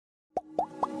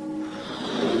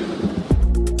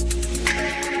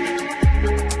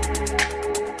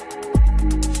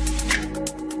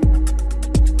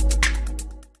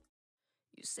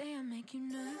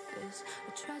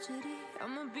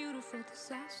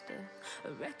disaster,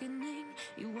 a reckoning.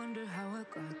 You wonder how I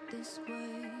got this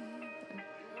way.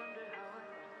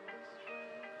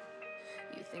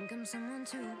 You think I'm someone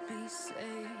to be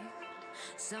saved,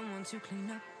 someone to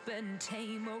clean up and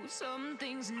tame. Oh, some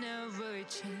things never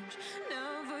change,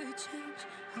 never change.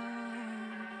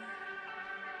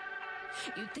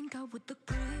 You think I would look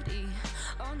pretty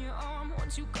on your arm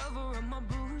once you cover up my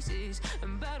bruises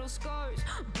and battle scars,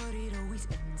 but it always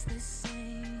ends the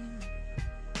same.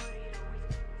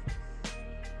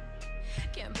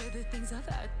 Can't bear the things I've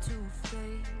had to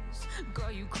face,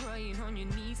 got you crying on your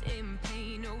knees in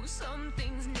pain. Oh, some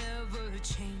things never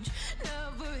change,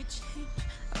 never change.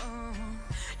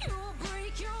 You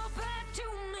break your back to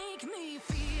make me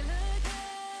feel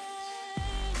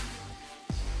again,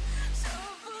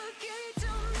 suffocate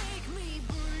to make me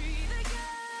breathe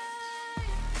again,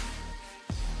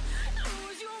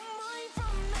 lose your mind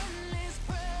from endless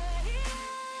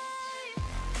pain.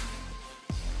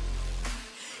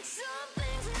 Some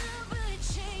things never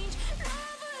change,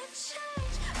 never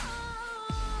change.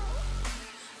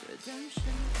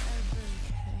 Redemption never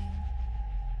came.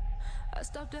 I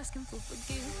stopped asking for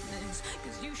forgiveness,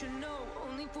 cause you should know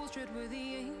only fools tread where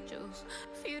the angels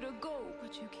fear to go,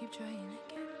 but you keep trying to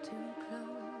get too close.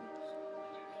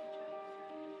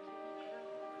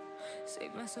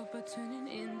 Save myself by turning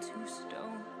into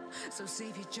stone, so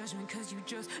save your judgment cause you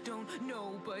just don't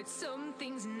know. But some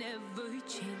things never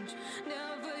change,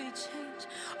 never change.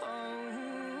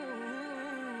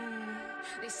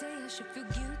 They say I should feel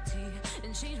guilty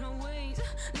and change my ways,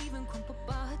 leaving crumpled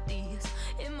bodies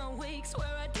in my wake. Swear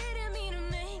I didn't mean to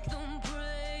make them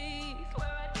break, swear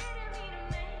I didn't mean to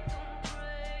make them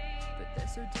break. But they're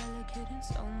so delicate and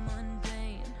so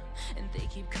mundane, and they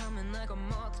keep coming like a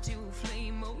moth to a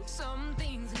flame. Oh, some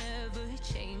things never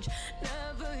change,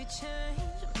 never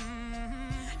change.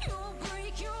 You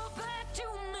break your back to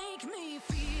make me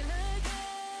feel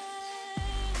again,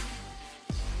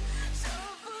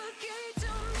 suffocate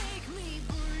to make me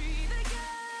breathe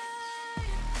again,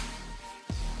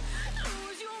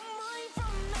 lose your mind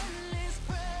from endless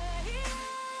pain.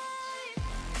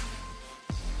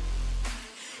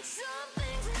 Some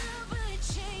things never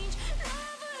change,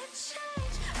 never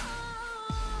change.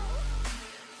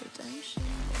 Redemption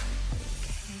never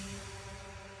came.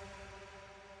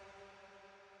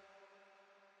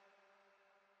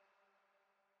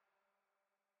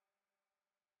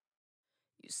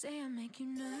 You say I make you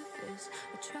nervous,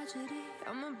 a tragedy,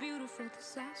 I'm a beautiful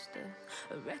disaster,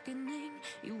 a reckoning.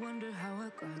 You wonder how I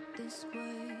got this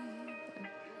way.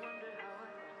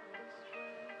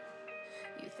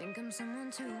 You think I'm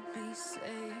someone to be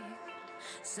saved,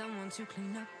 someone to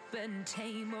clean up and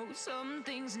tame. Oh, some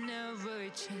things never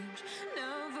change,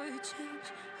 never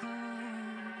change.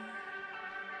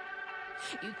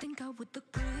 You think I would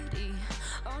look pretty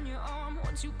on your arm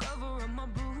once you cover up my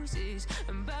bruises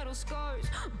and battle scars,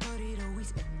 but it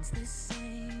always ends the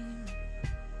same.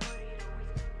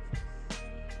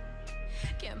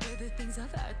 Can't bear the things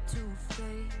I've had to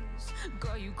face,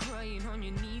 got you crying on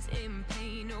your knees in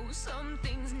pain. Oh, some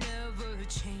things never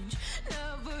change,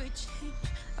 never change.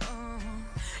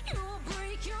 You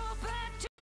break your back